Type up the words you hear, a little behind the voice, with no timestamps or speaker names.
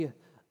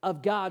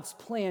of God's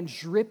plan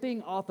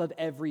dripping off of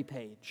every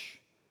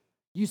page.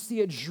 You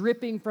see it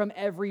dripping from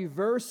every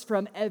verse,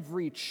 from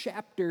every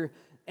chapter.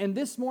 And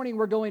this morning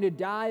we're going to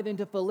dive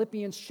into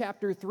Philippians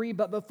chapter 3.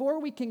 But before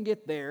we can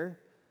get there,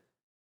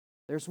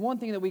 there's one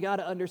thing that we got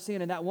to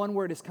understand, and that one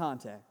word is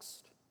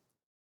context.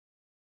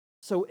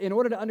 So in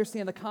order to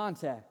understand the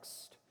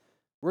context,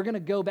 we're going to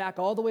go back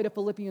all the way to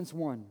Philippians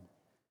 1.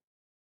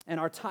 And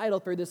our title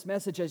for this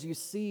message, as you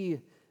see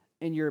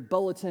in your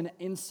bulletin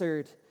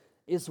insert,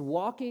 is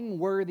Walking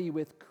Worthy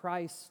with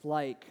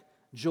Christlike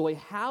Joy.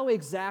 How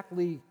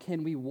exactly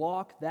can we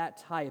walk that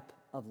type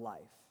of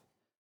life?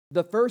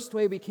 The first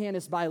way we can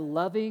is by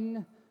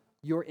loving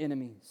your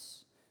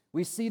enemies.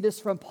 We see this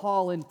from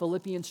Paul in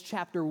Philippians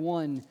chapter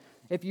 1.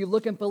 If you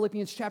look in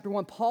Philippians chapter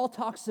 1, Paul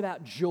talks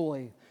about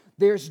joy.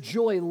 There's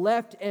joy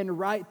left and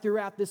right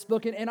throughout this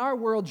book. And in our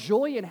world,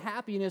 joy and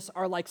happiness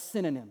are like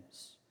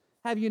synonyms.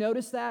 Have you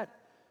noticed that?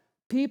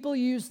 People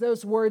use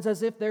those words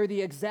as if they're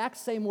the exact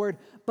same word,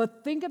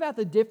 but think about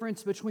the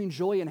difference between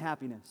joy and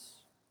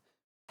happiness.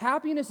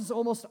 Happiness is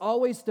almost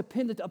always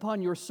dependent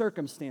upon your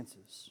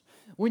circumstances.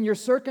 When your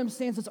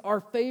circumstances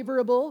are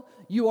favorable,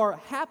 you are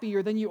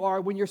happier than you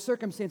are when your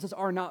circumstances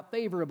are not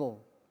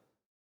favorable.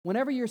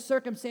 Whenever your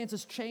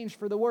circumstances change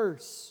for the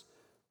worse,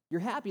 your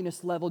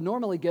happiness level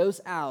normally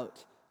goes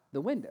out the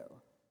window.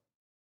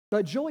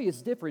 But joy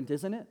is different,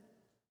 isn't it?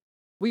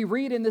 We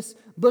read in this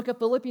book of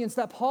Philippians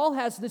that Paul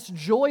has this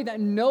joy that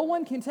no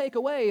one can take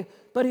away,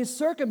 but his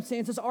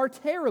circumstances are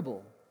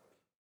terrible.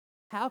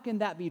 How can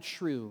that be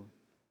true?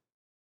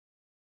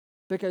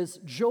 Because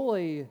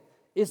joy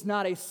is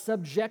not a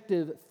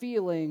subjective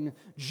feeling.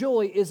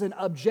 Joy is an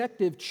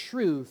objective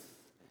truth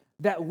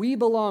that we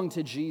belong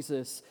to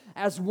Jesus.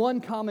 As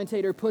one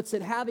commentator puts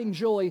it, having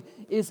joy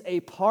is a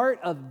part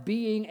of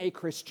being a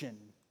Christian.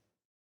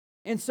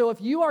 And so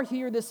if you are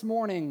here this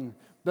morning,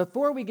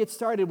 before we get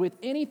started with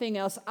anything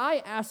else,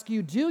 I ask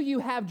you, do you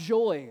have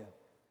joy?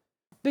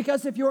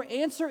 Because if your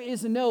answer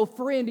is no,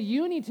 friend,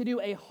 you need to do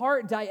a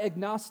heart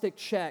diagnostic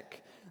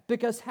check,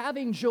 because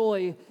having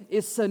joy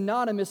is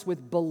synonymous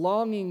with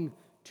belonging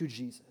to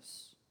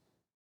Jesus.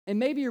 And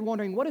maybe you're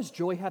wondering, what does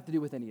joy have to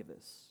do with any of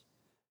this?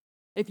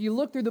 If you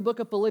look through the book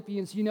of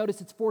Philippians, you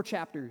notice it's 4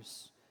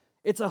 chapters.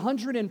 It's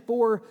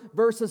 104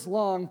 verses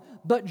long,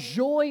 but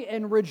joy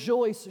and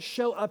rejoice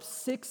show up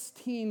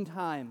 16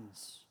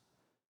 times.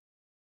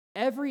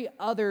 Every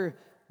other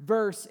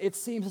verse, it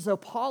seems as though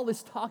Paul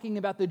is talking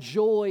about the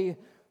joy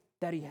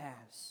that he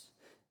has.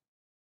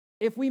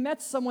 If we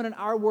met someone in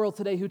our world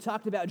today who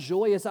talked about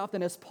joy as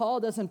often as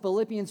Paul does in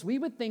Philippians, we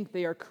would think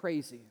they are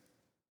crazy.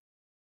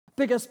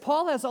 Because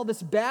Paul has all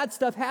this bad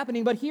stuff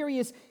happening, but here he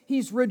is,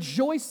 he's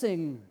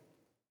rejoicing.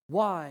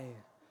 Why?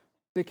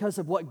 Because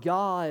of what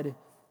God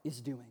is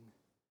doing.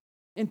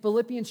 In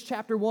Philippians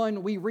chapter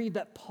 1, we read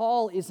that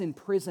Paul is in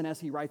prison as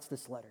he writes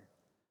this letter.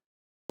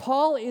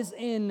 Paul is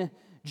in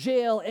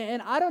jail,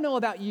 and I don't know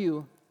about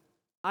you,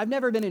 I've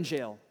never been in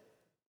jail.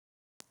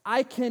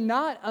 I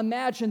cannot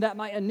imagine that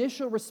my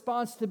initial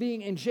response to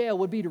being in jail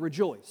would be to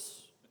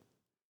rejoice.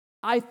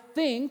 I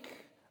think,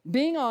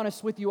 being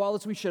honest with you all,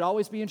 as we should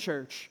always be in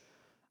church,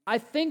 I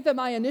think that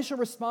my initial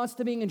response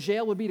to being in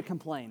jail would be to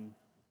complain.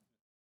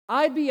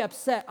 I'd be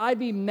upset. I'd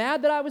be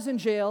mad that I was in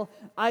jail.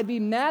 I'd be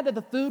mad that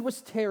the food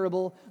was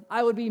terrible.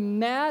 I would be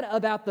mad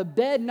about the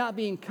bed not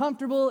being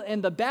comfortable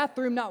and the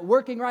bathroom not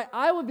working right.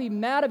 I would be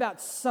mad about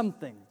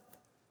something.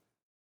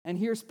 And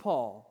here's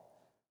Paul.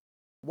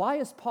 Why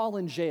is Paul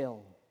in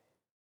jail?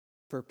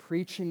 For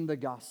preaching the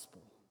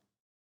gospel.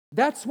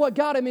 That's what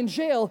got him in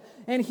jail.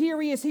 And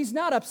here he is. He's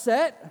not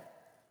upset.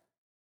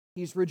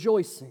 He's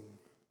rejoicing.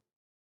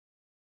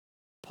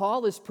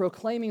 Paul is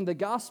proclaiming the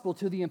gospel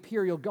to the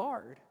imperial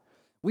guard.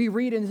 We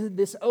read in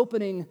this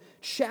opening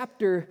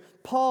chapter,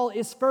 Paul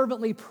is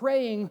fervently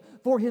praying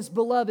for his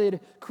beloved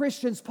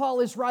Christians. Paul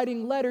is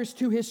writing letters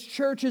to his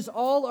churches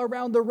all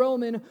around the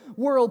Roman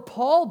world.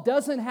 Paul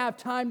doesn't have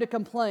time to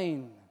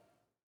complain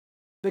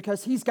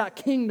because he's got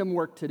kingdom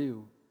work to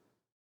do.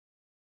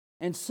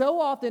 And so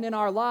often in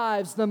our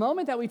lives, the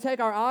moment that we take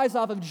our eyes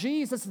off of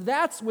Jesus,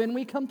 that's when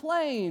we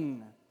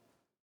complain.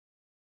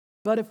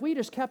 But if we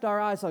just kept our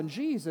eyes on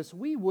Jesus,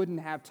 we wouldn't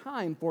have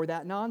time for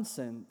that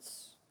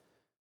nonsense.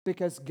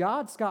 Because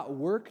God's got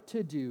work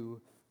to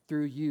do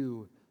through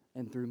you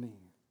and through me.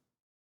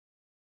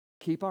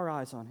 Keep our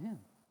eyes on Him.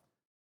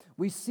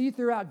 We see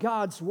throughout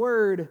God's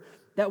Word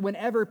that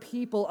whenever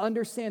people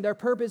understand their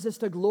purpose is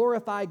to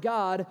glorify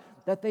God,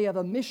 that they have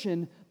a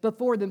mission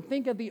before them.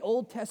 Think of the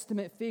Old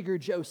Testament figure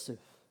Joseph.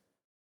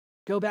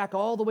 Go back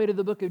all the way to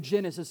the book of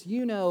Genesis.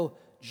 You know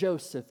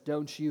Joseph,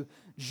 don't you?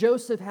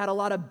 Joseph had a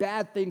lot of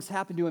bad things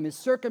happen to him. His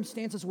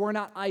circumstances were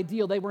not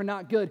ideal. They were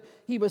not good.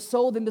 He was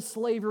sold into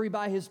slavery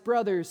by his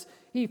brothers.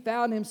 He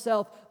found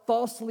himself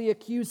falsely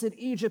accused in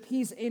Egypt.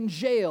 He's in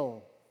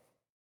jail,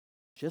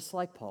 just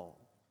like Paul.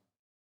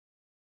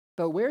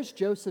 But where's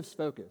Joseph's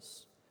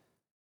focus?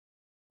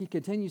 He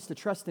continues to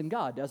trust in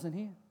God, doesn't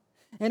he?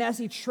 And as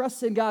he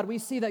trusts in God, we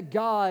see that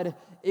God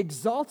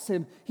exalts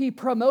him. He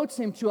promotes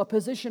him to a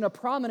position of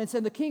prominence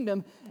in the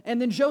kingdom.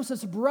 And then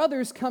Joseph's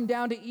brothers come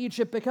down to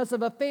Egypt because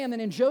of a famine.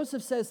 And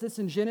Joseph says this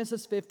in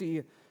Genesis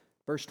 50,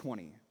 verse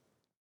 20.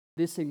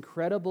 This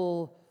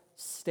incredible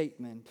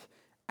statement.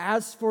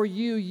 As for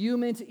you, you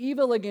meant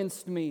evil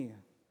against me,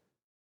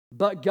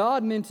 but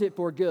God meant it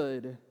for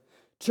good,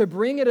 to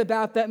bring it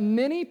about that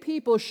many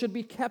people should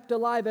be kept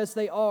alive as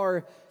they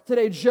are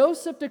today.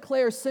 Joseph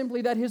declares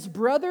simply that his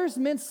brothers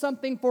meant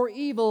something for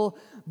evil,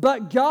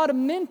 but God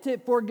meant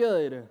it for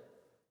good.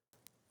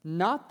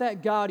 Not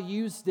that God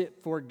used it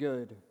for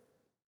good,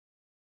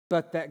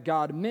 but that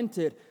God meant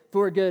it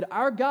for good.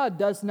 Our God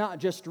does not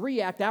just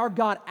react, our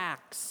God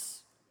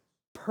acts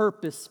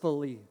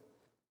purposefully.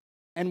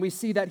 And we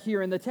see that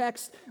here in the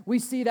text. We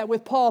see that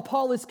with Paul.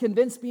 Paul is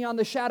convinced beyond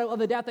the shadow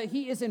of a doubt that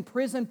he is in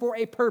prison for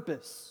a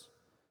purpose.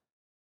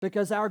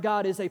 Because our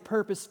God is a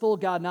purposeful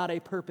God, not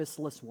a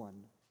purposeless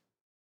one.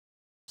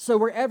 So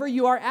wherever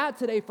you are at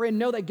today, friend,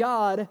 know that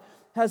God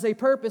has a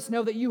purpose.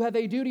 Know that you have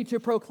a duty to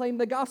proclaim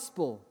the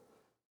gospel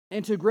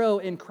and to grow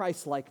in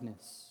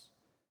Christ-likeness.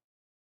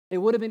 It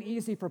would have been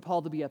easy for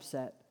Paul to be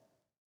upset.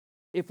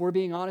 If we're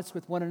being honest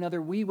with one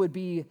another, we would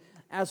be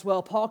as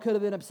well. Paul could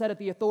have been upset at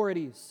the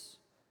authorities.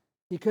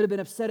 He could have been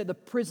upset at the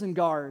prison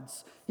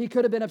guards. He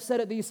could have been upset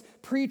at these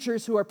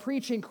preachers who are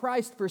preaching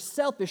Christ for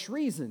selfish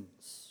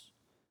reasons.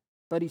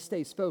 But he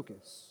stays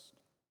focused.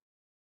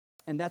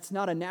 And that's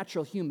not a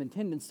natural human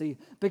tendency,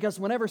 because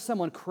whenever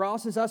someone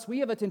crosses us, we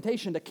have a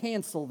temptation to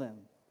cancel them,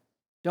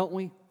 don't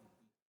we?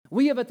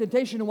 We have a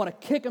temptation to want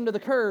to kick them to the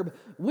curb.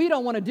 We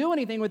don't want to do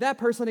anything with that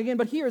person again,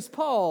 but here's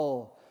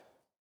Paul.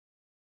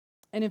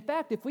 And in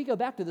fact, if we go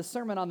back to the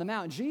Sermon on the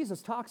Mount,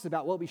 Jesus talks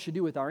about what we should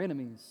do with our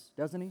enemies,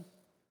 doesn't he?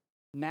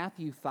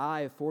 Matthew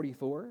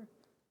 5:44,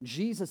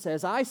 Jesus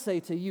says, I say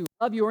to you,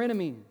 love your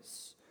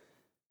enemies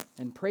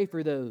and pray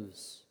for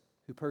those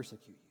who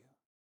persecute you.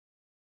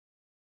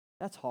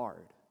 That's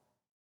hard.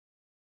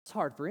 It's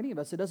hard for any of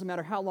us. It doesn't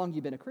matter how long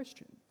you've been a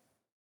Christian.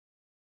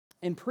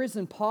 In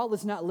prison, Paul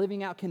is not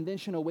living out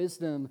conventional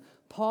wisdom.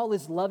 Paul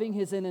is loving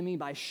his enemy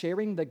by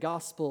sharing the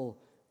gospel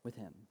with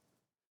him.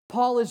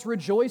 Paul is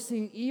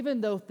rejoicing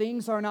even though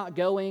things are not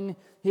going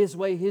his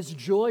way. His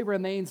joy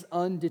remains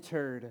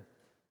undeterred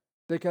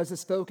because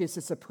his focus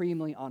is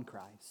supremely on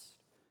Christ.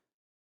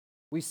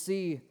 We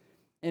see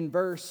in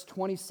verse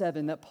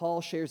 27 that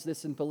Paul shares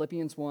this in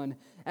Philippians 1.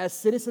 As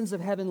citizens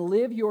of heaven,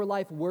 live your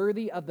life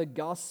worthy of the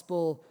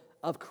gospel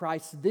of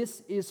Christ.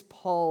 This is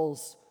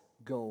Paul's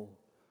goal.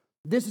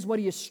 This is what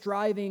he is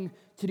striving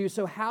to do.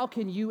 So how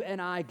can you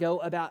and I go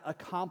about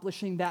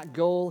accomplishing that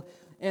goal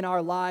in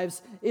our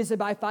lives? Is it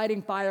by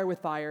fighting fire with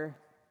fire?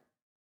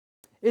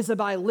 Is it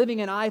by living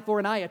an eye for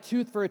an eye, a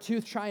tooth for a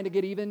tooth, trying to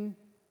get even?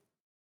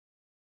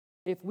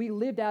 If we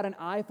lived out an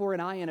eye for an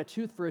eye and a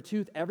tooth for a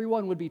tooth,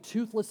 everyone would be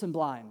toothless and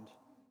blind.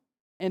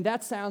 And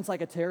that sounds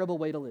like a terrible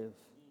way to live.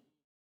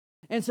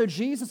 And so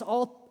Jesus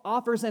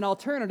offers an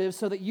alternative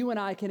so that you and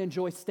I can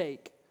enjoy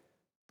steak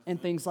and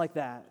things like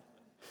that.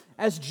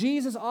 As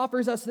Jesus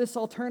offers us this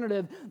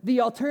alternative,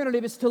 the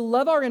alternative is to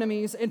love our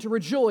enemies and to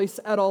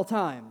rejoice at all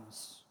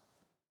times.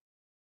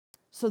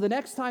 So the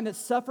next time that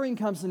suffering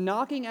comes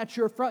knocking at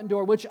your front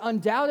door, which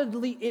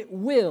undoubtedly it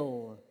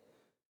will,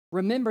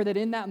 remember that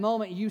in that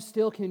moment you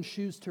still can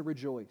choose to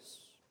rejoice.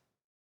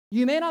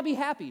 You may not be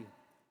happy.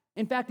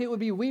 In fact, it would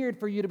be weird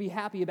for you to be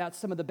happy about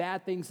some of the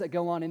bad things that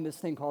go on in this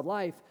thing called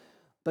life,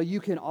 but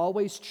you can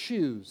always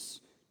choose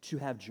to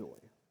have joy.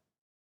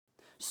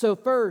 So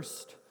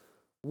first,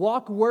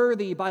 walk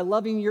worthy by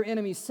loving your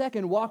enemies.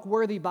 Second, walk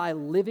worthy by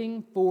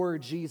living for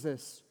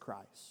Jesus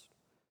Christ.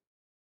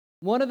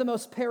 One of the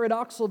most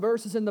paradoxical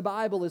verses in the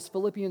Bible is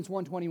Philippians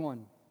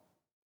 1:21.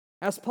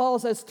 As Paul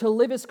says, to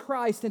live is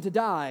Christ and to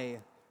die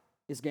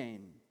is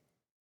gain.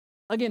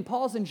 Again,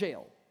 Paul's in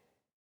jail.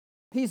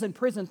 He's in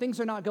prison. Things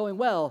are not going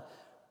well.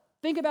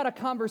 Think about a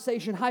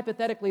conversation,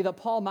 hypothetically, that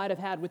Paul might have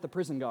had with the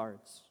prison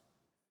guards.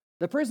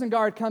 The prison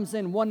guard comes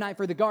in one night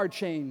for the guard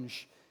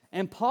change,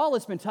 and Paul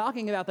has been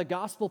talking about the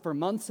gospel for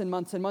months and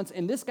months and months,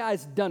 and this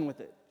guy's done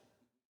with it.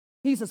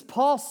 He says,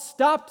 Paul,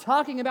 stop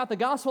talking about the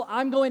gospel.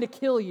 I'm going to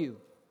kill you.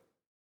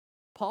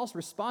 Paul's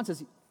response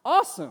is,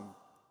 awesome.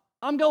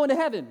 I'm going to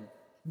heaven.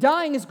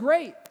 Dying is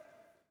great.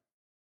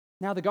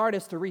 Now the guard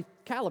has to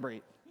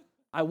recalibrate.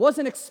 I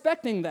wasn't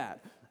expecting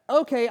that.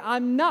 Okay,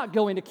 I'm not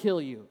going to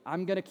kill you.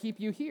 I'm going to keep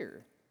you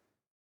here.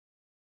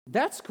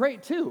 That's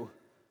great too.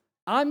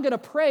 I'm going to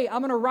pray.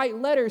 I'm going to write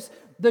letters.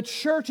 The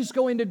church is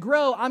going to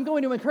grow. I'm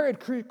going to encourage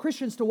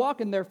Christians to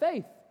walk in their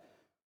faith.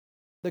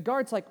 The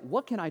guard's like,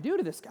 what can I do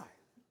to this guy?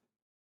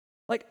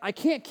 Like, I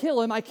can't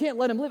kill him. I can't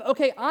let him live.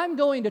 Okay, I'm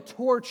going to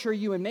torture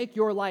you and make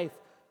your life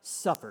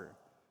suffer.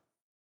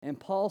 And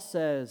Paul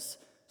says,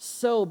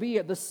 so be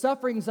it. The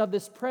sufferings of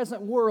this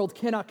present world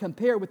cannot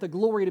compare with the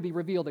glory to be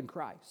revealed in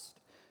Christ.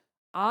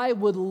 I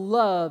would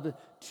love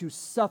to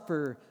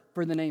suffer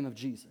for the name of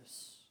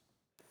Jesus.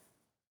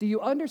 Do you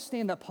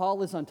understand that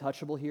Paul is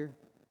untouchable here?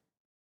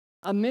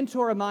 A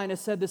mentor of mine has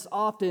said this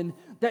often,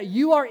 that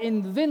you are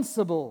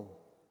invincible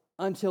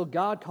until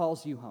God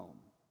calls you home.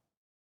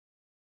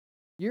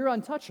 you're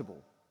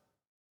untouchable.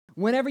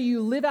 Whenever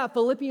you live out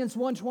Philippians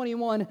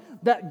 1:21,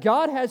 that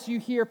God has you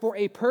here for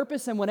a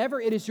purpose, and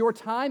whenever it is your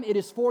time, it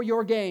is for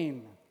your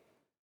gain.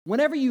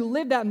 Whenever you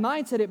live that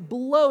mindset, it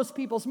blows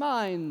people's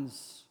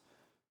minds.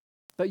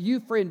 But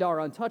you, friend, are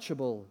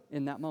untouchable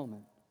in that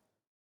moment.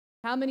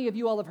 How many of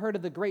you all have heard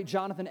of the great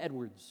Jonathan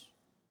Edwards?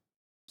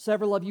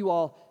 Several of you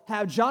all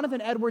have.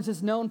 Jonathan Edwards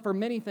is known for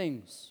many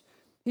things.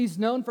 He's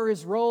known for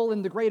his role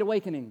in the Great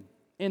Awakening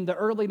in the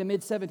early to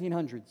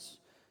mid-1700s.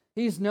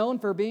 He's known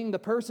for being the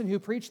person who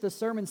preached the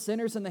sermon,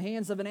 Sinners in the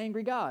Hands of an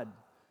Angry God.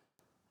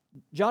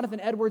 Jonathan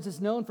Edwards is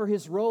known for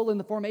his role in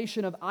the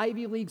formation of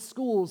Ivy League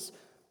schools.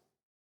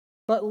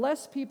 But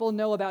less people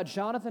know about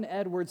Jonathan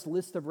Edwards'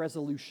 list of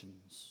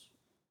resolutions.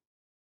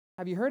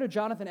 Have you heard of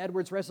Jonathan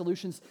Edwards'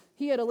 resolutions?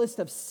 He had a list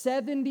of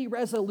 70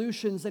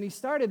 resolutions, and he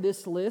started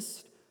this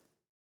list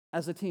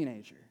as a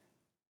teenager.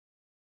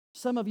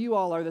 Some of you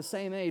all are the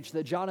same age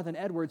that Jonathan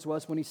Edwards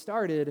was when he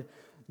started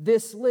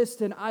this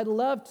list, and I'd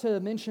love to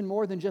mention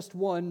more than just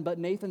one, but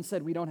Nathan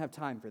said we don't have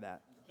time for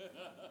that.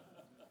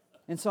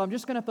 And so I'm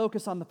just going to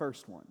focus on the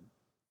first one.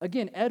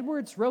 Again,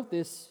 Edwards wrote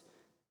this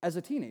as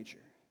a teenager.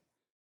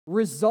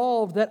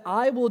 Resolved that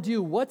I will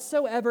do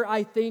whatsoever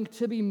I think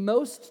to be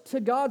most to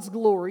God's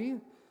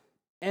glory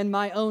and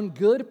my own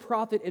good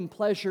profit and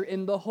pleasure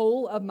in the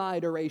whole of my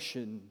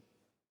duration.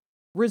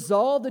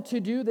 Resolved to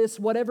do this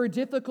whatever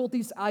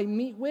difficulties I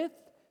meet with,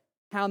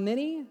 how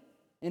many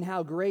and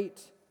how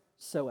great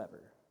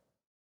soever.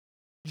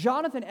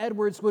 Jonathan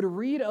Edwards would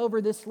read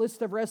over this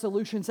list of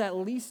resolutions at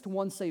least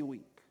once a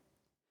week.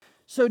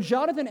 So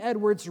Jonathan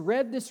Edwards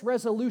read this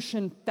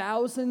resolution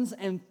thousands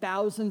and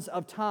thousands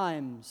of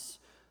times.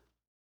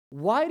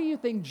 Why do you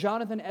think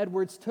Jonathan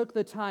Edwards took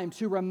the time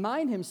to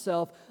remind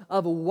himself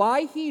of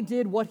why he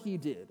did what he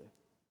did?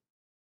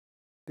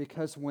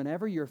 Because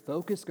whenever your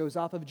focus goes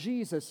off of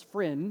Jesus,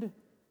 friend,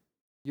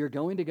 you're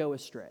going to go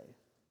astray.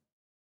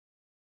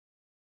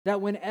 That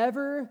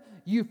whenever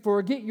you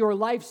forget your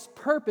life's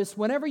purpose,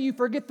 whenever you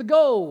forget the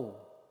goal,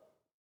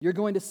 you're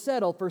going to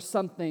settle for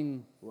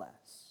something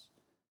less.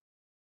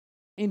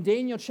 In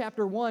Daniel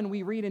chapter 1,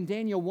 we read in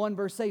Daniel 1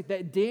 verse 8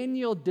 that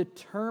Daniel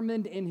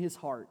determined in his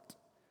heart.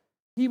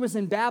 He was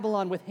in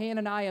Babylon with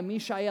Hananiah,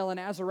 Mishael, and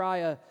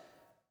Azariah,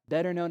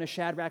 better known as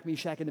Shadrach,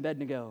 Meshach, and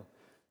Abednego.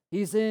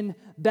 He's in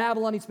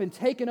Babylon. He's been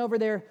taken over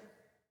there.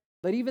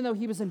 But even though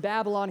he was in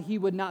Babylon, he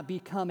would not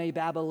become a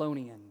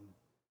Babylonian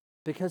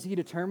because he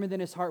determined in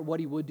his heart what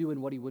he would do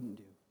and what he wouldn't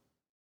do.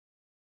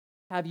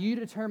 Have you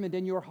determined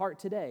in your heart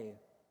today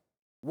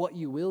what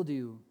you will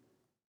do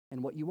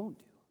and what you won't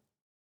do?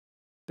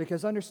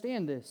 Because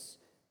understand this.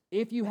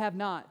 If you have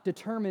not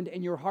determined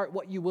in your heart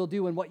what you will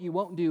do and what you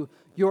won't do,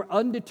 your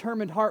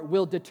undetermined heart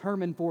will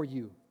determine for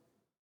you.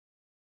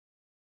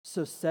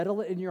 So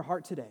settle it in your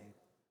heart today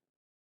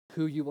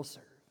who you will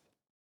serve.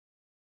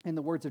 In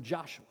the words of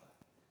Joshua,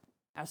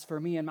 as for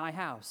me and my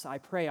house, I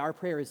pray, our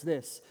prayer is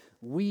this: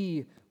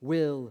 we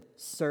will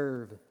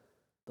serve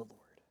the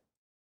Lord.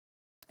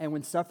 And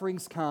when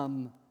sufferings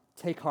come,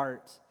 take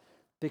heart,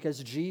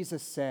 because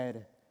Jesus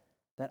said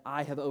that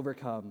I have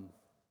overcome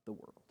the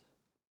world.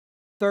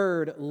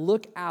 Third,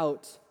 look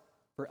out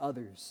for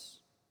others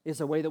is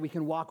a way that we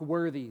can walk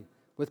worthy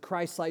with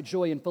Christlike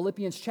joy. In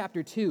Philippians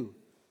chapter 2,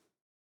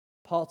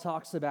 Paul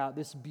talks about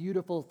this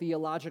beautiful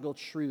theological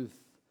truth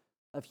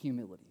of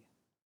humility.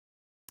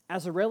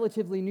 As a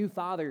relatively new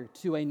father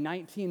to a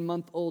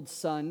 19-month-old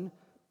son,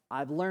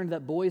 I've learned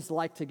that boys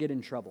like to get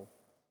in trouble.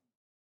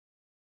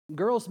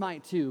 Girls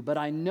might too, but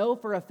I know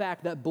for a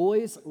fact that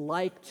boys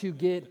like to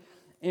get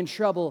in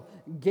trouble.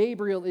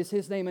 Gabriel is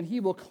his name, and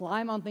he will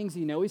climb on things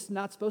he knows he's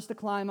not supposed to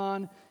climb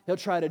on. He'll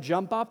try to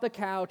jump off the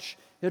couch.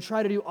 He'll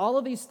try to do all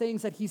of these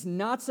things that he's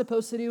not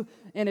supposed to do.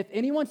 And if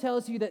anyone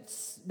tells you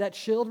that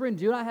children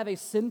do not have a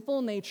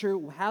sinful nature,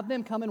 have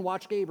them come and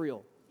watch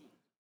Gabriel.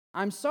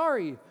 I'm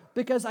sorry,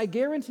 because I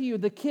guarantee you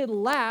the kid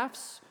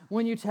laughs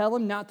when you tell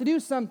him not to do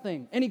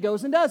something, and he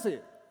goes and does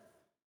it.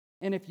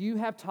 And if you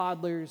have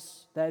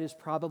toddlers, that is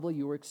probably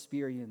your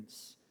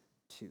experience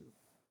too.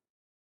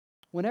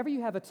 Whenever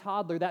you have a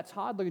toddler, that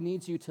toddler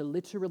needs you to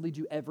literally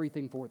do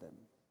everything for them.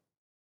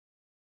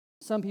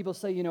 Some people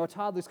say, a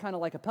toddler's kind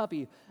of like a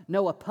puppy.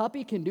 No, a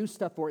puppy can do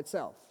stuff for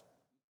itself.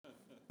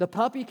 The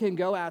puppy can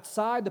go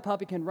outside, the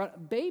puppy can run.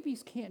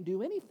 Babies can't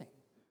do anything.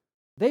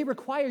 They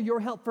require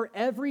your help for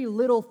every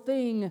little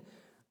thing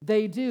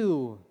they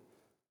do.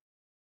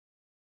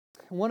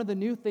 One of the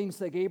new things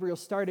that Gabriel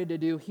started to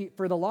do,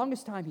 for the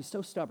longest time, he's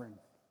so stubborn.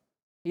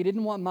 He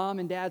didn't want mom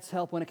and dad's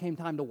help when it came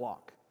time to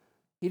walk.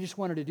 He just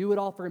wanted to do it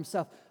all for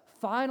himself.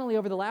 Finally,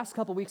 over the last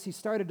couple weeks, he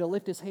started to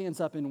lift his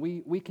hands up, and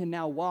we can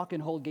now walk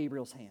and hold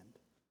Gabriel's hand.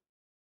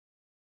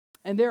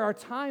 And there are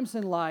times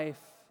in life,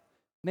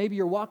 maybe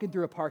you're walking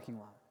through a parking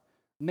lot.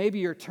 Maybe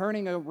you're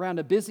turning around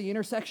a busy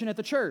intersection at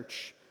the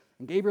church,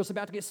 and Gabriel's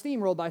about to get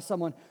steamrolled by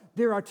someone.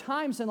 There are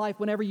times in life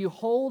whenever you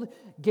hold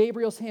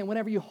Gabriel's hand,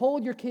 whenever you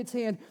hold your kid's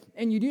hand,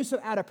 and you do so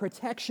out of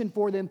protection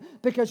for them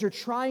because you're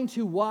trying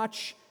to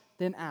watch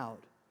them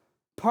out.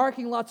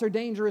 Parking lots are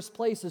dangerous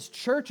places.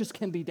 Churches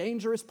can be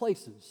dangerous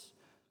places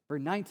for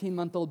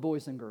 19-month-old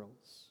boys and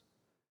girls.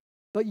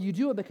 But you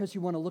do it because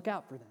you want to look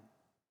out for them,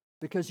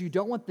 because you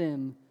don't want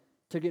them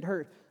to get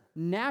hurt.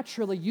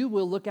 Naturally, you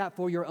will look out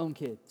for your own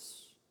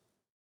kids.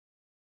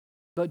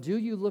 But do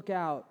you look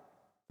out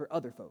for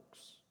other folks?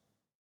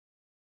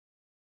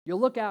 You'll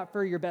look out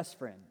for your best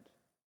friend.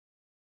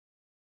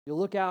 You'll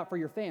look out for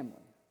your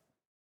family.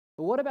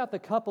 But what about the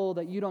couple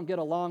that you don't get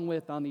along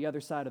with on the other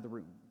side of the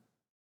room?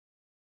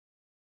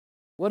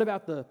 What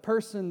about the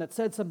person that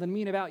said something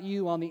mean about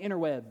you on the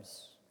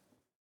interwebs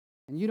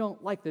and you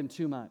don't like them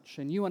too much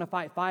and you want to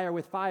fight fire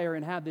with fire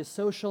and have this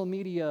social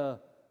media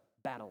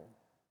battle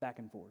back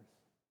and forth?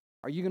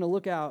 Are you going to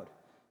look out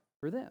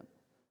for them?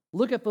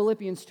 Look at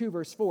Philippians 2,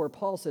 verse 4.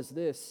 Paul says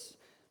this,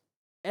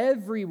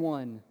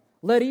 "Everyone,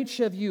 let each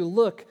of you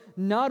look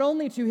not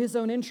only to his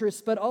own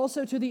interests, but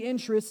also to the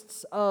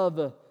interests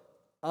of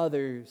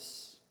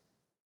others."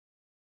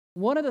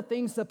 One of the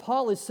things that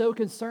Paul is so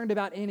concerned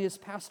about in his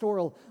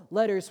pastoral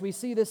letters, we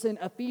see this in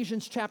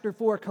Ephesians chapter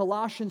 4,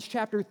 Colossians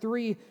chapter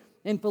 3,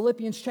 and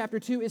Philippians chapter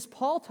 2, is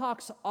Paul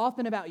talks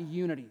often about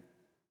unity.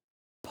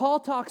 Paul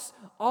talks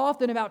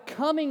often about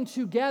coming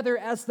together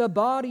as the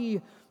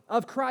body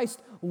of Christ.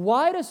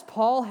 Why does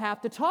Paul have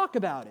to talk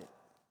about it?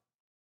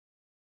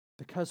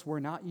 Because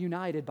we're not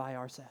united by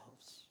ourselves.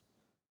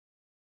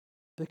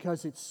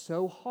 Because it's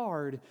so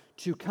hard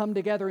to come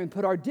together and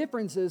put our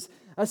differences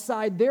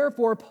aside.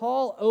 Therefore,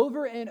 Paul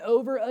over and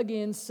over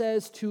again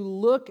says to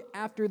look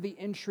after the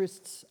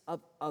interests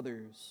of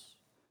others,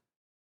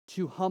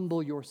 to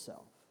humble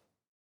yourself.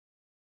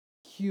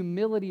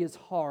 Humility is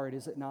hard,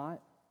 is it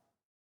not?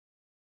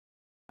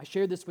 I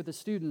shared this with the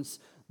students.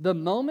 The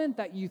moment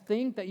that you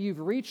think that you've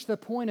reached the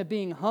point of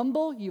being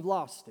humble, you've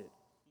lost it.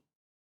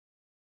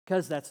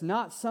 Because that's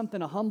not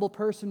something a humble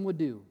person would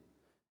do,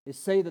 is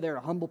say that they're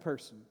a humble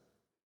person.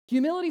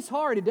 Humility's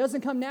hard. It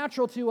doesn't come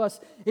natural to us.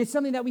 It's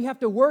something that we have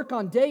to work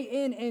on day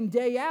in and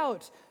day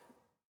out.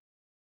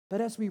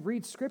 But as we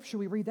read Scripture,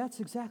 we read that's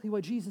exactly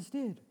what Jesus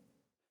did.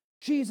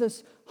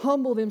 Jesus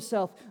humbled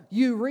himself.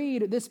 You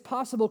read this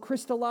possible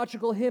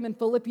Christological hymn in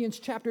Philippians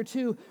chapter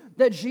 2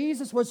 that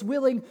Jesus was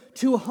willing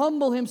to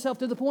humble himself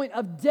to the point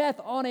of death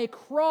on a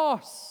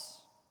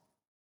cross.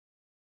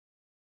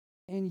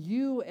 And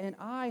you and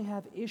I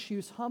have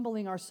issues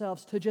humbling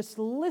ourselves to just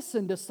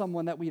listen to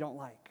someone that we don't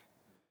like.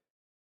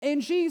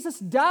 And Jesus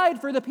died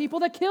for the people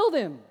that killed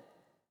him.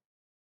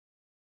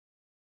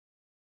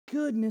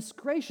 Goodness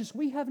gracious,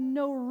 we have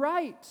no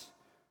right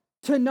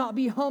to not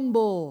be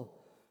humble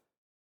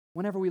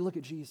whenever we look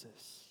at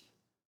Jesus.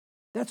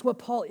 That's what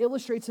Paul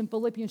illustrates in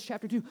Philippians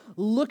chapter 2.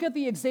 Look at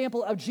the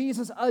example of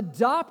Jesus.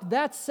 Adopt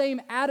that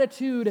same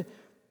attitude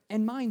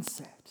and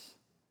mindset.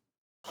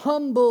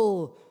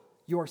 Humble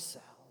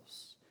yourself.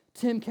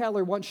 Tim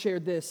Keller once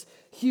shared this,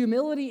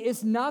 humility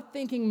is not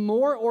thinking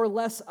more or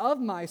less of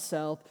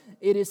myself,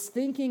 it is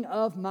thinking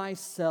of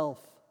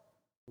myself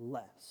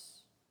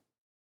less.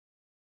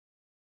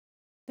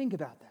 Think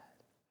about that.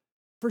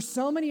 For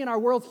so many in our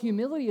world,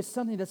 humility is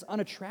something that's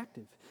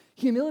unattractive.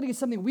 Humility is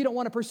something we don't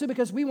want to pursue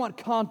because we want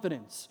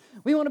confidence.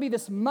 We want to be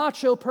this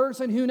macho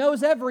person who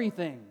knows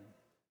everything.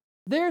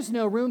 There's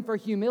no room for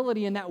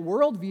humility in that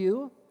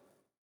worldview.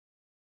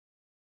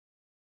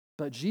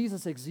 But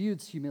Jesus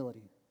exudes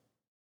humility.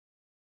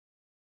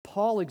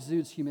 Paul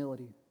exudes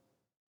humility.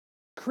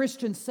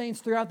 Christian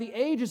saints throughout the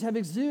ages have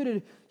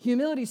exuded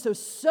humility.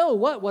 So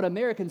what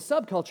American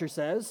subculture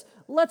says?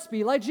 Let's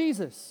be like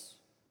Jesus.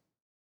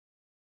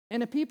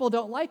 And if people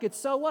don't like it,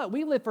 so what?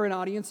 We live for an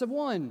audience of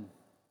one.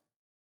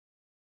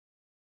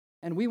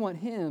 And we want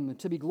him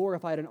to be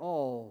glorified in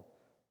all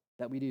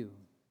that we do.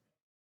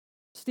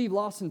 Steve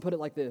Lawson put it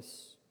like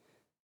this: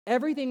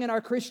 everything in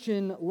our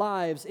Christian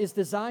lives is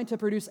designed to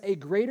produce a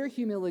greater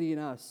humility in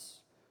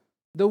us.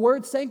 The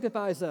Word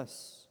sanctifies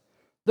us.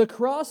 The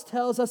cross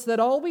tells us that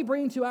all we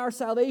bring to our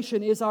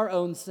salvation is our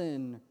own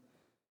sin.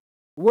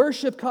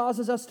 Worship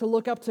causes us to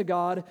look up to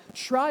God.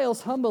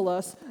 Trials humble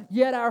us,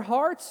 yet our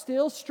heart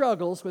still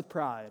struggles with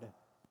pride.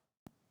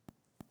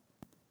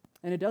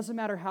 And it doesn't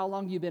matter how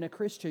long you've been a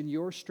Christian,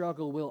 your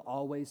struggle will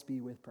always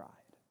be with pride.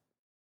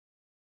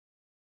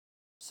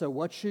 So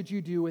what should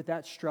you do with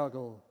that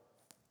struggle?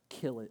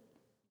 Kill it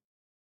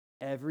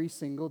every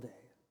single day.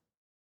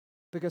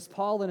 Because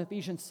Paul in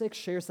Ephesians 6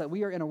 shares that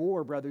we are in a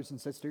war, brothers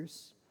and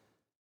sisters.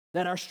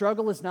 That our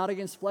struggle is not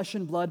against flesh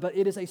and blood, but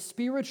it is a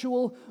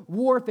spiritual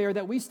warfare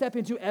that we step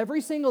into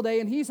every single day.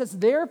 And he says,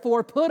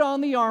 therefore, put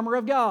on the armor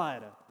of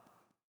God.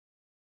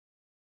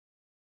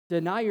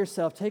 Deny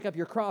yourself, take up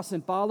your cross,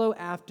 and follow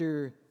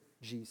after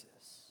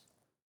Jesus.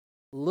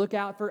 Look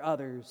out for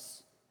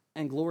others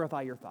and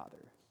glorify your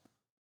Father.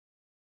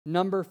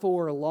 Number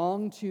 4,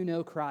 long to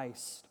know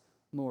Christ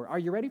more. Are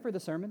you ready for the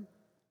sermon?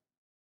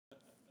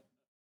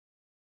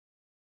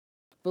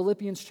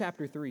 Philippians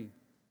chapter 3.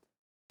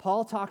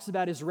 Paul talks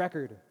about his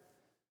record,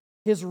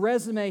 his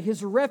resume,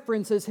 his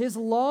references, his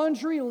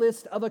laundry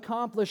list of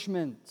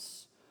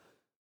accomplishments.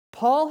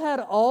 Paul had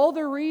all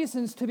the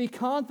reasons to be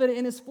confident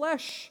in his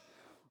flesh.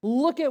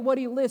 Look at what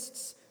he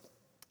lists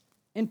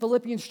in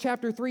Philippians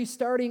chapter 3,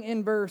 starting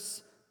in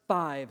verse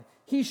 5.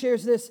 he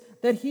shares this,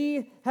 that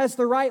he has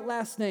the right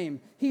last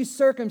name. He's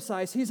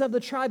circumcised. He's of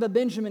the tribe of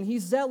Benjamin.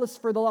 He's zealous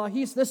for the law.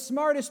 He's the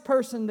smartest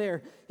person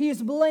there.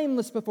 He's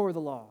blameless before the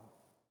law.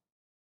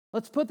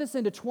 Let's put this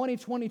into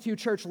 2022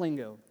 church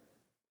lingo.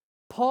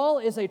 Paul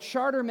is a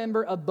charter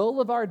member of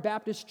Boulevard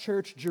Baptist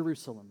Church,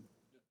 Jerusalem.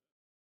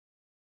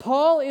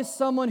 Paul is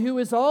someone who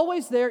is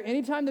always there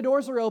anytime the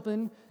doors are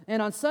open,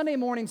 and on Sunday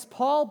mornings,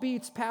 Paul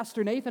beats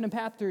Pastor Nathan and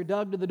Pastor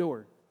Doug to the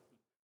door.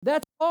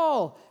 That's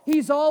Paul.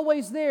 He's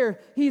always there.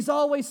 He's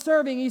always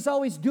serving. He's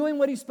always doing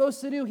what he's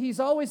supposed to do. He's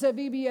always at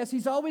VBS.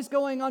 He's always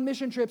going on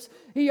mission trips.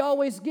 He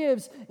always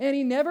gives, and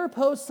he never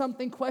posts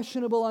something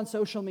questionable on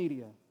social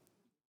media.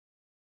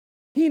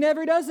 He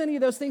never does any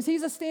of those things.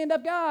 He's a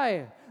stand-up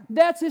guy.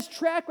 That's his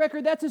track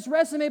record. That's his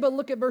resume. But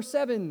look at verse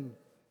 7.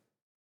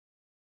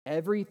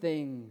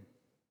 Everything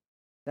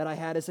that I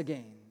had as a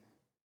gain,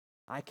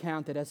 I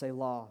counted as a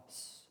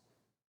loss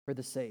for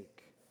the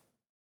sake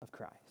of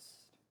Christ.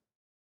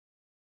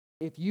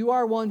 If you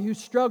are one who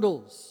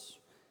struggles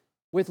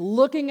with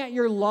looking at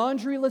your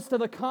laundry list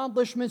of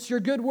accomplishments, your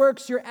good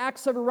works, your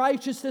acts of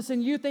righteousness,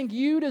 and you think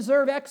you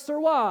deserve X or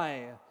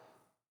Y,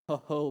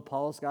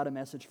 Paul's got a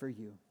message for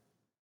you.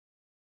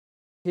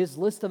 His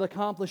list of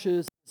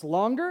accomplishments is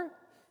longer,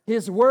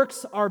 his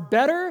works are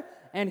better,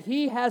 and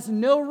he has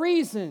no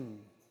reason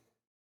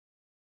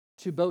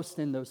to boast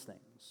in those things.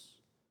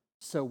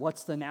 So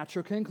what's the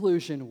natural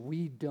conclusion?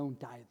 We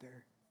don't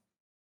either.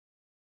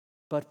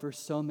 But for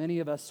so many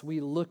of us,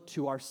 we look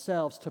to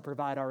ourselves to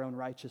provide our own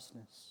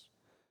righteousness.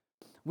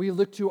 We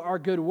look to our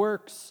good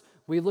works.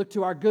 We look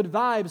to our good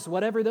vibes,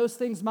 whatever those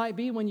things might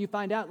be. When you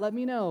find out, let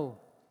me know.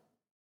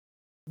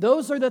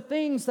 Those are the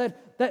things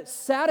that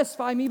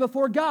satisfy me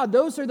before God.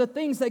 Those are the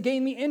things that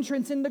gain me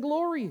entrance into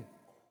glory.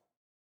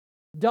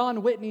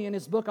 Don Whitney, in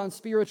his book on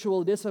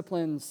spiritual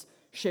disciplines,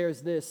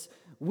 shares this.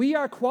 We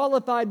are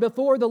qualified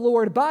before the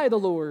Lord by the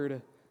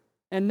Lord,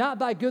 and not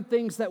by good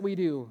things that we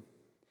do.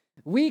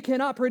 We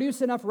cannot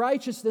produce enough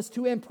righteousness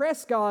to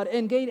impress God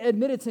and gain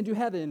admittance into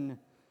heaven.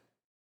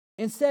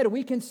 Instead,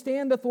 we can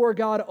stand before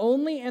God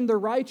only in the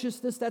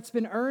righteousness that's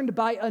been earned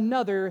by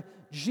another,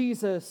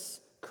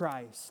 Jesus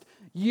Christ.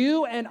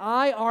 You and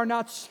I are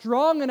not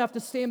strong enough to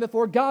stand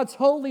before God's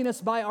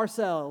holiness by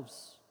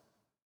ourselves.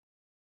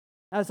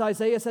 As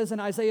Isaiah says in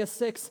Isaiah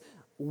 6,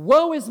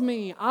 woe is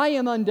me, I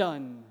am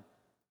undone,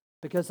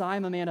 because I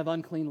am a man of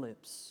unclean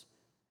lips,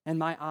 and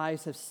my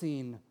eyes have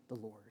seen the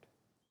Lord.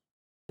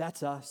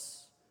 That's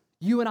us.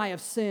 You and I have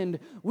sinned.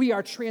 We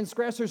are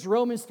transgressors.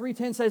 Romans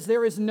 3:10 says,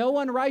 there is no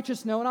one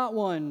righteous, no, not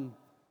one.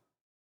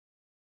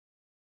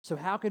 So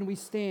how can we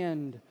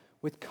stand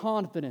with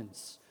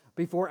confidence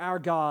before our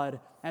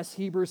God, as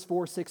Hebrews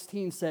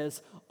 4:16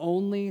 says,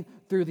 only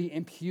through the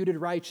imputed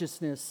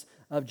righteousness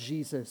of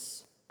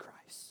Jesus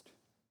Christ?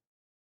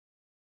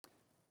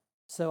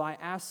 So I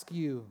ask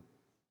you,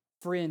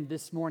 friend,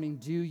 this morning,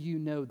 do you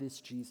know this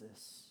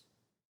Jesus?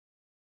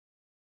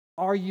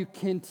 Are you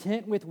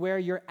content with where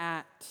you're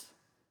at?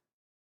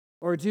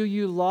 Or do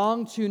you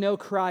long to know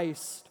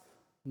Christ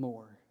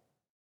more?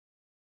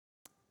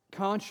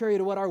 Contrary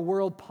to what our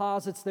world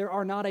posits, there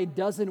are not a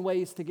dozen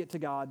ways to get to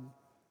God.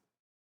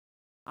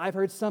 I've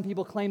heard some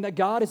people claim that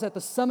God is at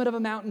the summit of a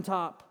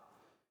mountaintop,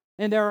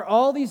 and there are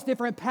all these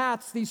different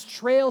paths, these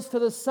trails to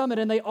the summit,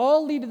 and they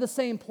all lead to the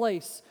same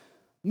place.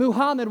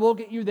 Muhammad will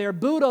get you there.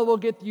 Buddha will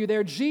get you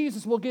there.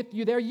 Jesus will get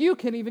you there. You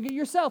can even get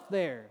yourself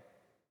there.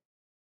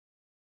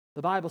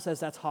 The Bible says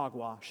that's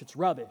hogwash. It's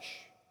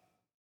rubbish.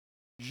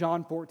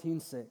 John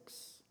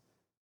 14:6.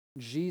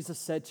 Jesus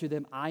said to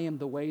them, I am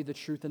the way, the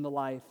truth, and the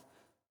life.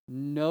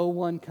 No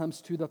one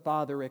comes to the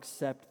Father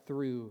except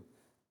through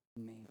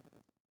me.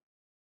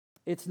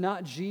 It's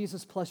not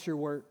Jesus plus your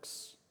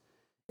works.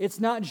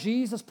 It's not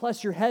Jesus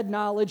plus your head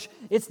knowledge.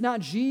 It's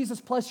not Jesus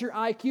plus your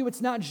IQ.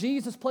 It's not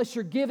Jesus plus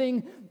your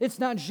giving. It's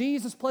not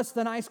Jesus plus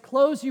the nice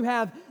clothes you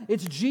have.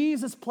 It's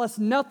Jesus plus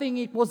nothing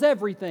equals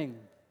everything.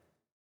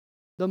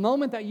 The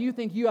moment that you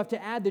think you have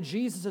to add to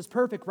Jesus'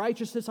 perfect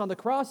righteousness on the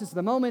cross is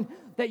the moment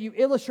that you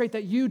illustrate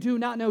that you do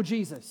not know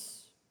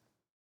Jesus,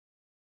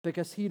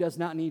 because He does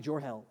not need your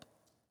help.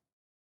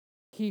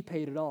 He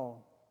paid it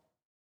all.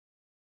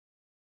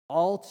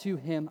 All to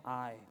Him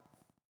I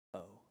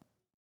owe.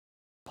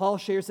 Paul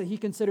shares that he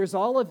considers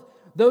all of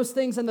those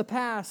things in the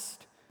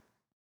past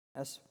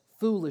as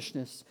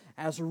foolishness,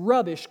 as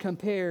rubbish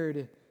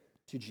compared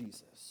to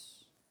Jesus.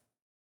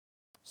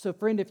 So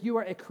friend, if you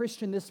are a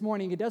Christian this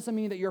morning, it doesn't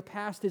mean that your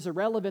past is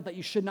irrelevant, that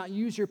you should not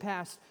use your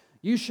past.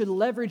 You should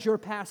leverage your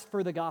past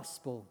for the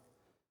gospel.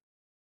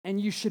 And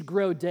you should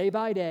grow day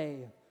by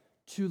day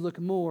to look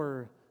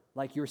more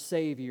like your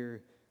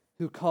Savior,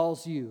 who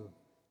calls you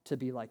to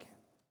be like Him.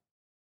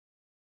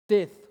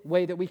 Fifth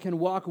way that we can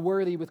walk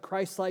worthy with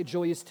Christlike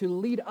joy is to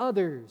lead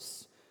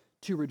others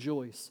to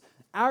rejoice.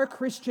 Our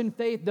Christian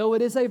faith, though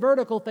it is a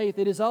vertical faith,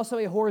 it is also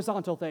a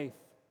horizontal faith.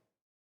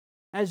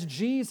 As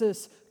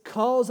Jesus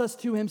calls us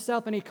to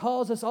Himself, and He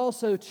calls us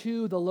also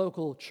to the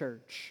local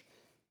church,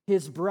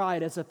 His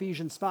bride, as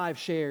Ephesians 5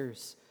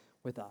 shares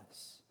with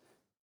us.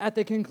 At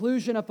the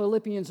conclusion of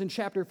Philippians in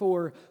chapter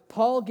 4,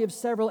 Paul gives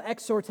several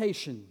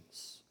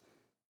exhortations.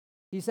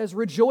 He says,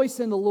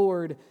 rejoice in the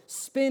Lord,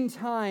 spend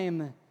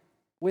time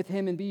with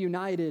him, and be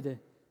united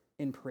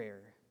in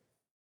prayer.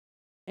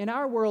 In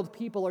our world,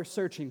 people are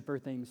searching for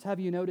things. Have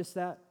you noticed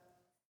that?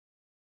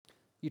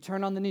 You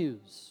turn on the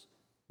news,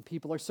 and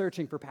people are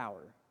searching for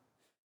power.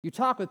 You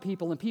talk with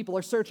people, and people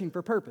are searching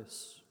for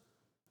purpose.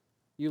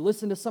 You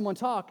listen to someone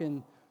talk,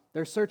 and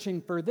they're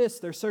searching for this,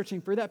 they're searching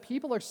for that.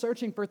 People are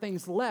searching for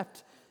things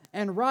left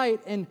and right,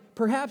 and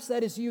perhaps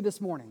that is you this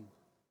morning.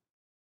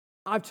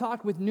 I've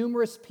talked with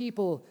numerous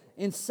people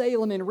in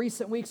Salem in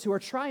recent weeks who are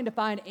trying to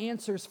find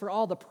answers for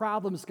all the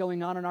problems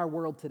going on in our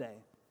world today.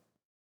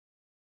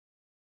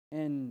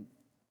 And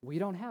we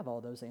don't have all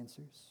those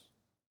answers.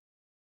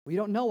 We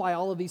don't know why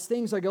all of these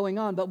things are going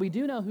on, but we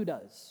do know who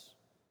does.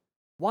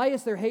 Why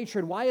is there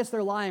hatred? Why is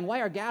there lying? Why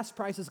are gas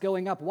prices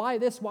going up? Why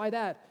this? Why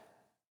that?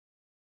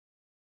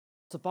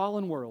 It's a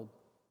fallen world.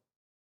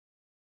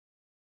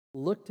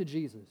 Look to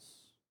Jesus.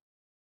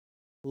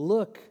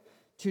 Look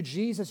to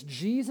Jesus.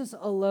 Jesus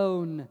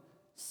alone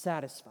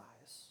satisfies.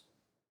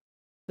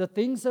 The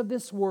things of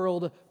this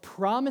world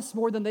promise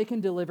more than they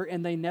can deliver,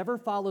 and they never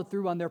follow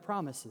through on their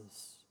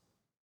promises.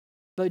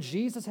 But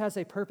Jesus has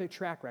a perfect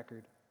track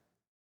record.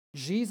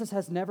 Jesus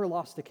has never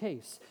lost a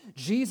case.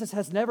 Jesus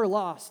has never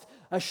lost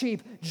a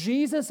sheep.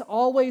 Jesus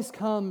always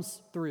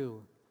comes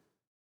through,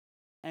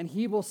 and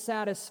he will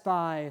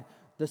satisfy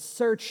the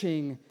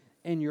searching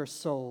in your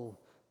soul.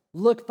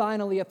 Look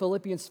finally at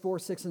Philippians 4,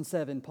 6, and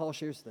 7. Paul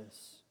shares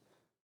this.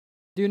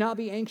 Do not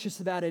be anxious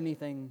about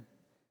anything,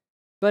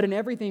 but in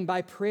everything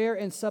by prayer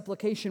and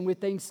supplication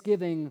with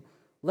thanksgiving,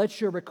 let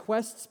your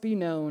requests be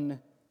known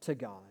to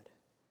God.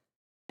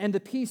 And the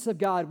peace of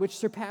God, which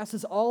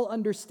surpasses all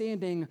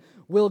understanding,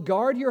 will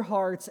guard your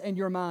hearts and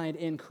your mind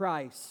in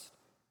Christ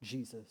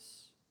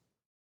Jesus.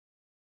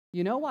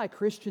 You know why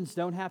Christians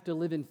don't have to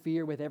live in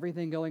fear with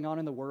everything going on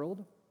in the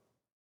world?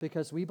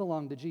 Because we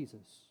belong to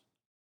Jesus.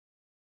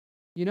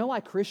 You know why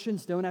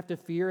Christians don't have to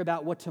fear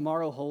about what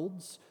tomorrow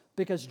holds?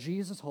 Because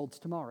Jesus holds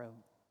tomorrow.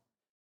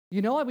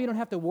 You know why we don't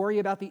have to worry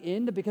about the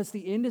end? Because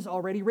the end is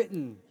already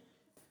written.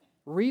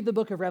 Read the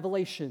book of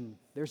Revelation.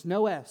 There's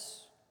no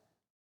S.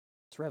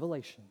 It's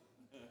Revelation.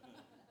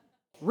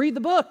 Read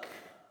the book.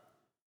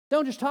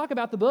 Don't just talk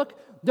about the book.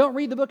 Don't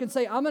read the book and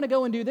say, I'm going to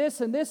go and do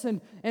this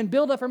and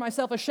build up for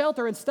myself a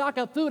shelter and stock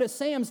up food at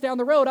Sam's down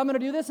the road. I'm going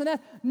to do this and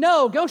that.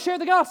 No, go share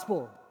the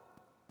gospel.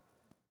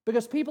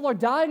 Because people are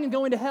dying and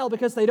going to hell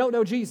because they don't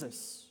know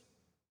Jesus.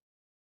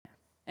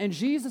 And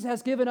Jesus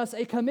has given us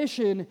a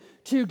commission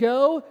to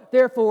go,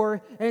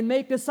 therefore, and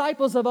make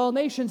disciples of all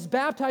nations,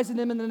 baptizing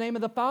them in the name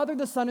of the Father,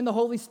 the Son, and the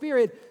Holy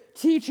Spirit,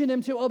 teaching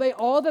them to obey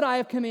all that I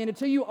have commanded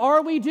to you.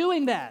 Are we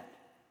doing that?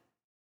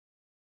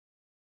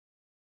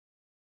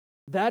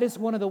 That is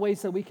one of the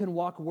ways that we can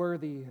walk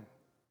worthy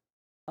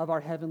of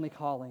our heavenly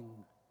calling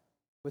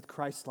with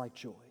Christlike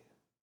joy.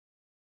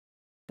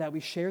 That we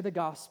share the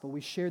gospel,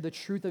 we share the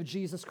truth of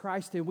Jesus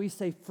Christ, and we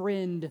say,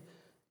 friend,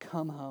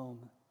 come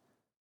home.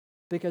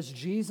 Because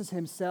Jesus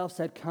himself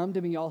said, come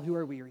to me all who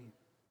are weary,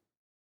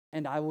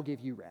 and I will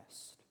give you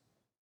rest.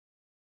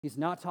 He's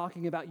not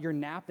talking about your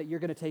nap that you're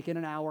going to take in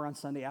an hour on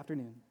Sunday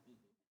afternoon.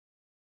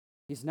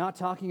 He's not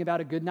talking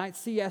about a good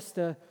night's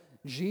siesta.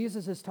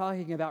 Jesus is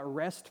talking about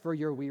rest for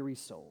your weary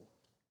soul.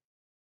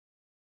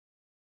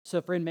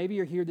 So friend, maybe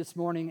you're here this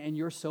morning and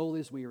your soul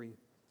is weary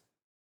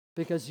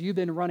because you've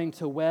been running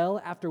to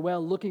well after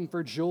well, looking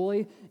for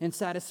joy and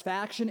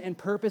satisfaction and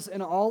purpose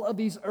in all of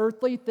these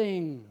earthly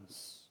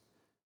things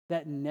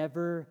that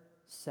never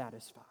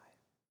satisfy.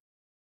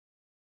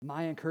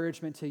 My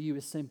encouragement to you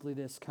is simply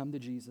this: come to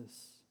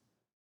Jesus.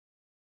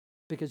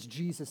 Because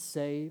Jesus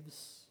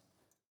saves,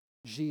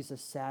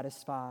 Jesus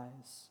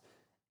satisfies,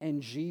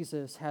 and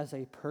Jesus has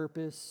a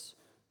purpose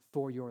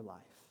for your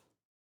life.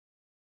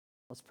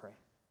 Let's pray.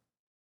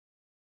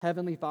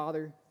 Heavenly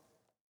Father,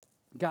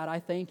 God, I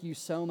thank you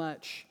so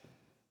much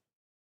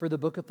for the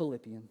book of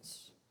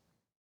Philippians.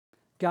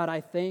 God,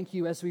 I thank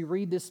you as we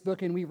read this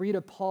book and we read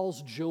of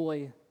Paul's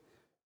joy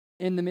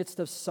in the midst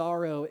of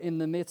sorrow, in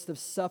the midst of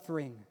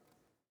suffering,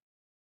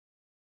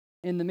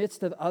 in the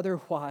midst of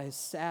otherwise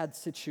sad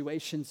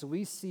situations.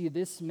 We see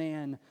this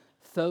man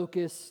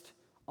focused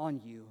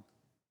on you.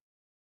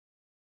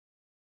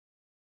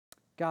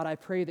 God, I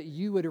pray that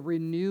you would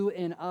renew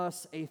in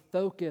us a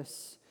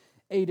focus,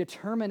 a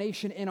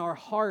determination in our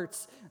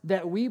hearts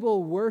that we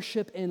will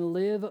worship and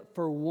live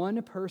for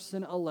one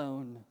person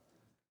alone.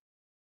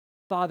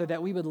 Father,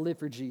 that we would live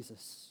for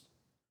Jesus.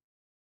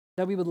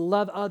 That we would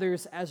love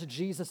others as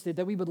Jesus did.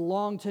 That we would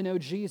long to know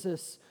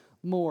Jesus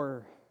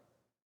more.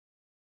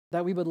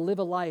 That we would live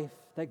a life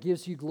that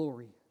gives you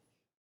glory.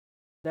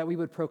 That we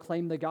would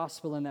proclaim the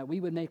gospel and that we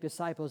would make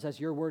disciples as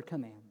your word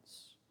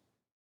commands.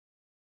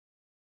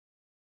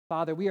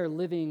 Father, we are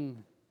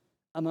living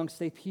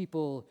amongst a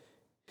people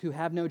who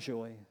have no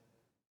joy,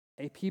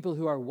 a people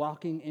who are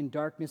walking in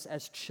darkness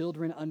as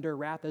children under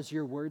wrath, as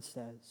your word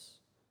says.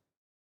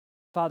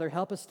 Father,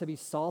 help us to be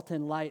salt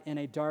and light in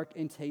a dark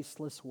and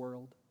tasteless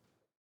world.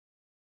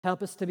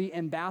 Help us to be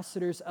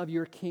ambassadors of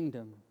your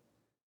kingdom,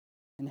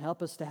 and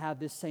help us to have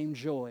this same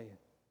joy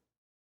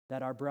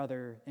that our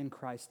brother in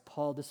Christ,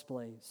 Paul,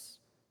 displays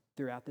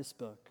throughout this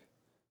book,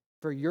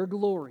 for your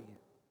glory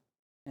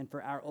and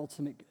for our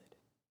ultimate good.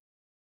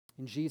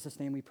 In Jesus'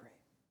 name we pray.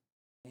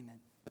 Amen.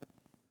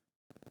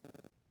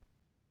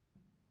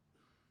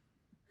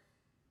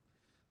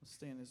 Let's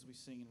stand as we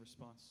sing in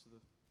response to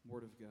the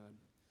Word of God.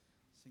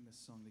 Sing this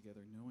song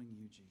together, Knowing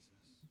You, Jesus.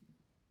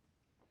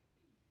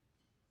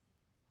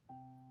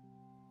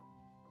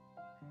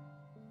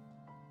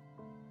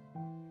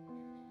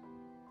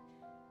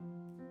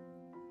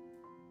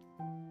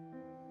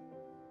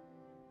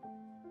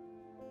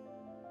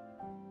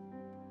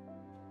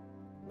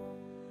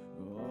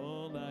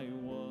 All I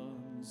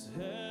once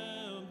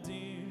held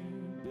dear,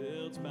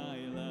 built my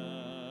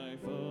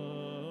life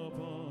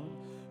upon.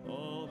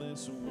 All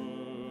this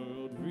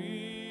world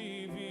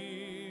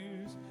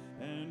reveres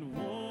and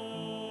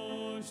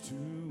wars to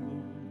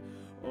won.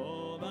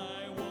 All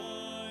I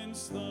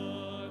once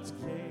thought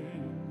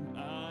gain,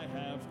 I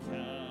have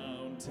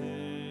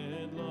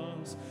counted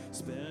loss,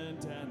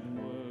 spent and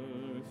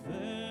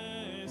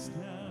worthless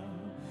now,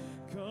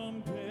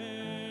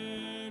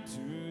 compared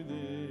to this.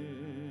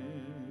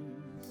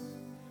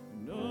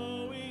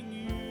 Knowing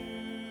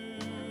you,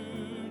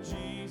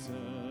 Jesus,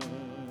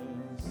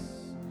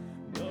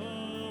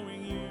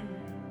 knowing you,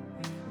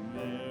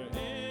 there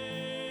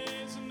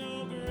is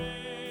no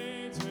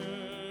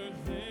greater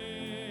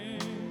thing.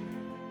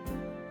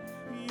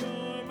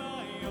 You're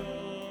my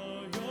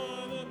all,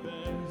 you're the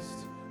best.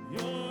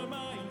 You're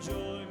my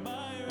joy,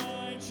 my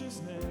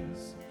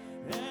righteousness,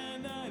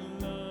 and I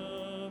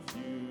love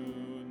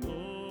you,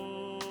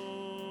 Lord.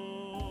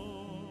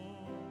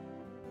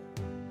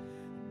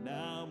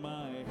 Now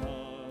my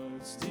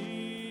heart's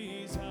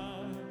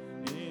desire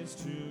is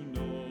to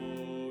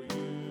know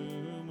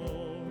you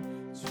more,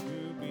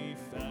 to be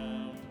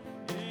found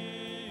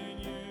in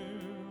you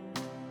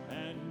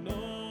and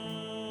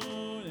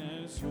known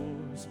as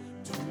yours,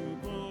 to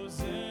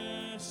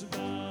possess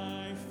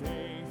by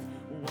faith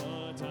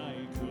what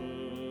I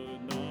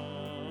could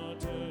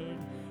not earn,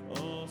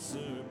 all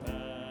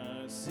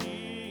surpassing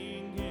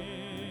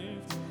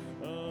gift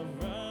of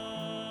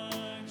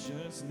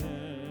righteousness.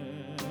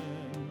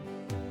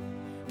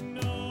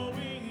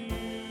 Knowing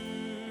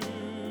you,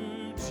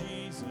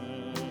 Jesus,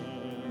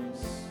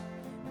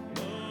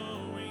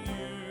 knowing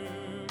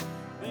you,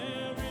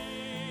 there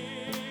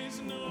is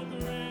no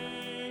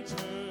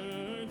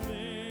greater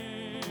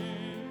thing.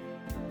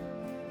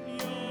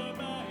 You're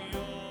my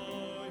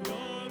all,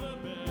 you're the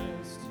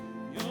best.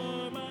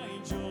 You're my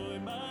joy,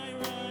 my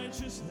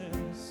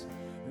righteousness,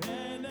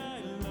 and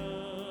I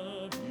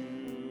love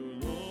you,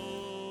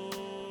 Lord.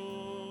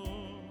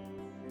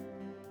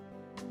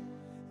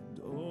 And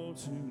oh,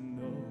 to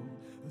know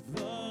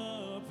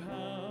the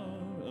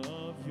power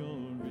of your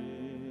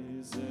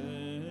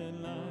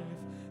risen life,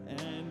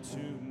 and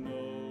to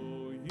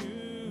know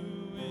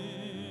you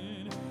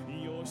in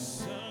your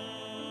sufferings,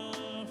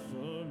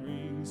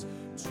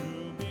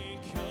 to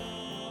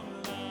become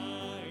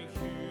like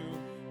you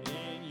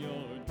in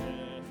your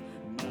death,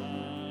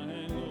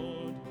 my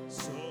Lord.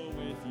 So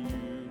with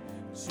you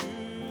to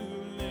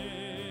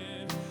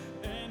live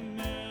and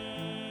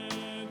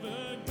never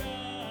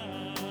die.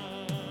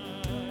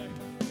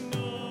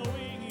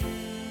 Knowing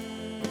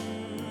you,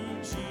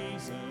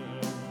 Jesus,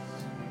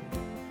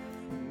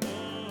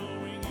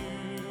 knowing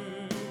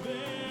you,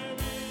 there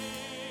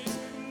is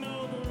no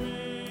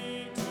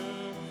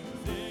greater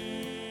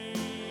thing.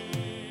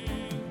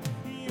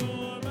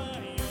 You're my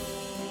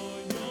all,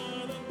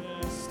 you're the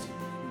best.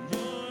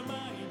 You're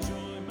my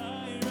joy,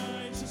 my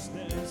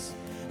righteousness.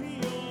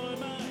 You're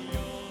my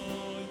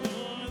all,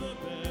 you're the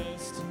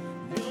best.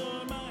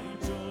 You're my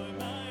joy,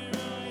 my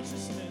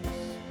righteousness.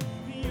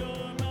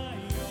 You're my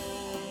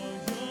all,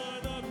 you're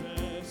the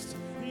best.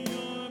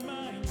 You're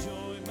my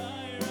joy,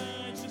 my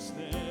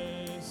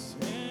righteousness,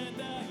 and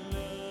I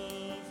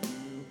love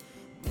you,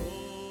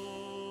 Lord.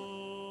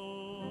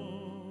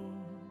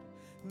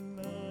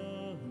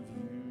 Love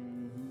you,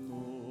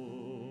 Lord.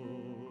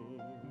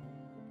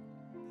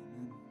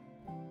 Amen.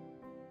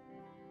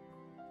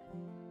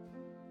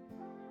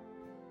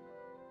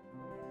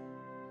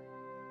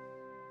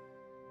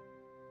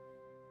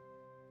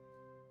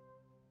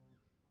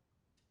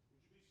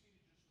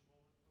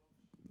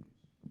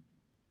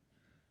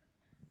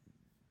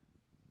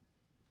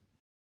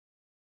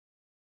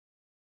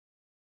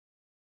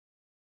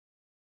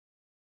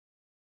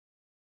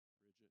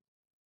 Bridget,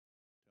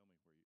 tell me where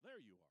you. There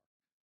you are.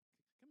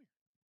 Come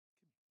here.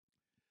 Come here.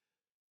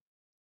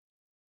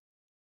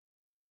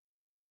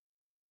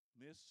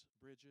 Miss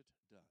Bridget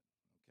Dunn.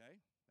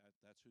 Okay,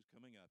 that's who's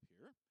coming up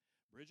here.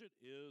 Bridget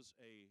is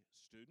a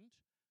student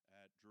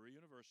at Drury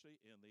University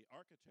in the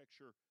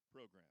architecture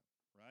program,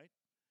 right?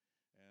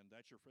 And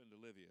that's your friend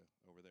Olivia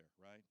over there,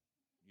 right?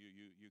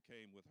 You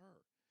came with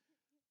her.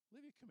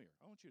 Olivia, come here.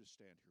 I want you to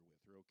stand here with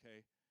her,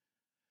 okay?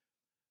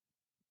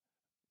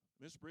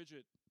 Miss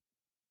Bridget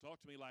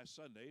talked to me last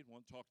Sunday and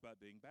talked about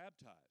being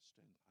baptized,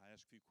 and I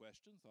asked a few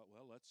questions. Thought,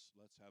 well, let's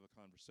have a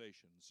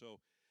conversation. So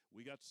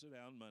we got to sit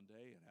down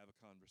Monday and have a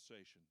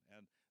conversation.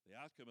 And the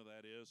outcome of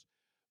that is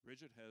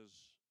Bridget has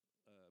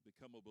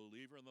become a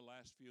believer in the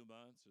last few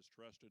months, has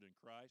trusted in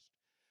Christ.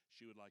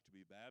 She would like to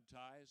be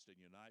baptized and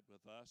unite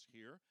with us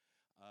here.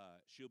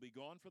 She'll be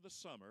gone for the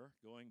summer,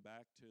 going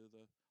back to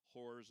the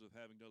horrors of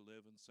having to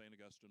live in St.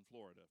 Augustine,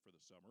 Florida for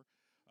the summer.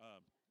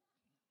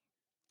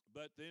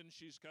 But then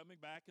she's coming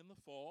back in the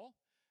fall.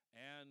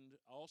 And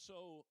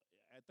also,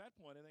 at that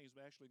point, I think he's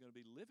actually going to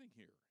be living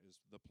here, is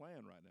the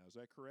plan right now. Is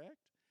that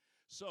correct?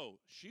 So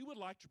she would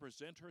like to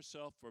present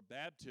herself for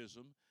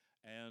baptism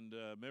and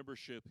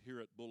membership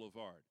here at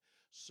Boulevard.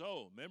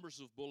 So, members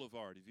of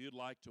Boulevard, if you'd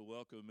like to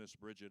welcome Miss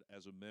Bridget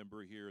as a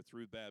member here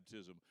through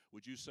baptism,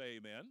 would you say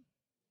amen?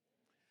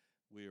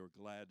 We are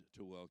glad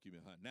to welcome you.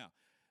 Now,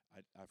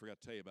 I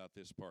forgot to tell you about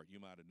this part. You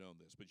might have known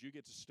this, but you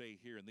get to stay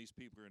here, and these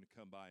people are going to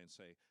come by and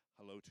say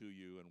hello to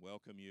you and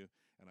welcome you,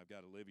 and I've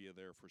got Olivia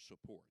there for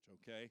support,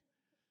 okay?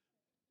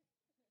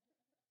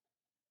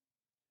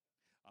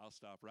 I'll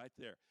stop right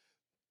there.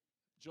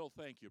 Joel,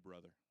 thank you,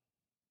 brother.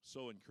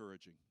 So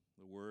encouraging,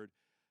 the word.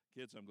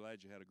 Kids, I'm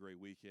glad you had a great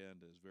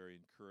weekend. It's very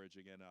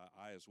encouraging, and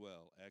I as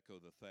well echo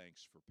the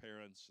thanks for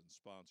parents and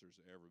sponsors,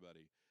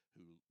 everybody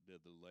who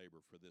did the labor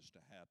for this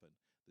to happen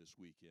this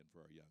weekend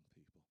for our young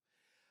people.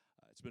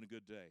 It's been a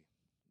good day.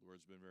 The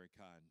Lord's been very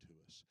kind to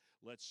us.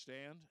 Let's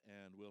stand,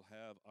 and we'll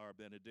have our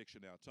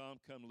benediction now.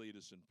 Tom, come lead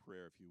us in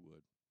prayer, if you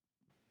would.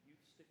 Youth,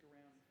 stick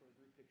around for a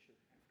group picture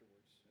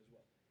afterwards as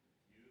well.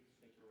 Youth,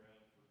 stick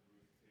around for a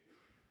group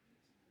picture.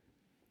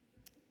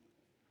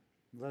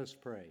 Let us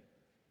pray.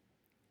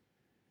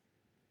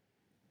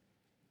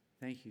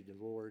 Thank you,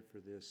 Lord, for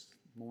this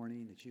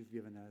morning that you've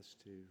given us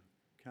to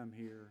come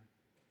here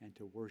and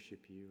to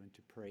worship you and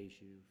to praise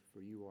you, for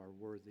you are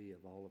worthy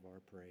of all of our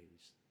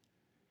praise.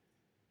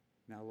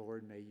 Now,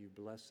 Lord, may you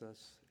bless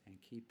us and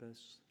keep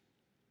us.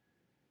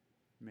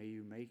 May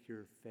you make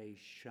your face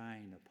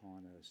shine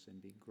upon us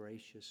and be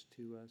gracious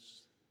to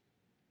us.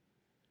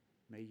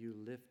 May you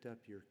lift up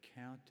your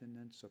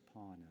countenance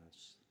upon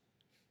us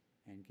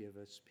and give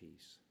us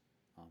peace.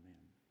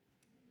 Amen.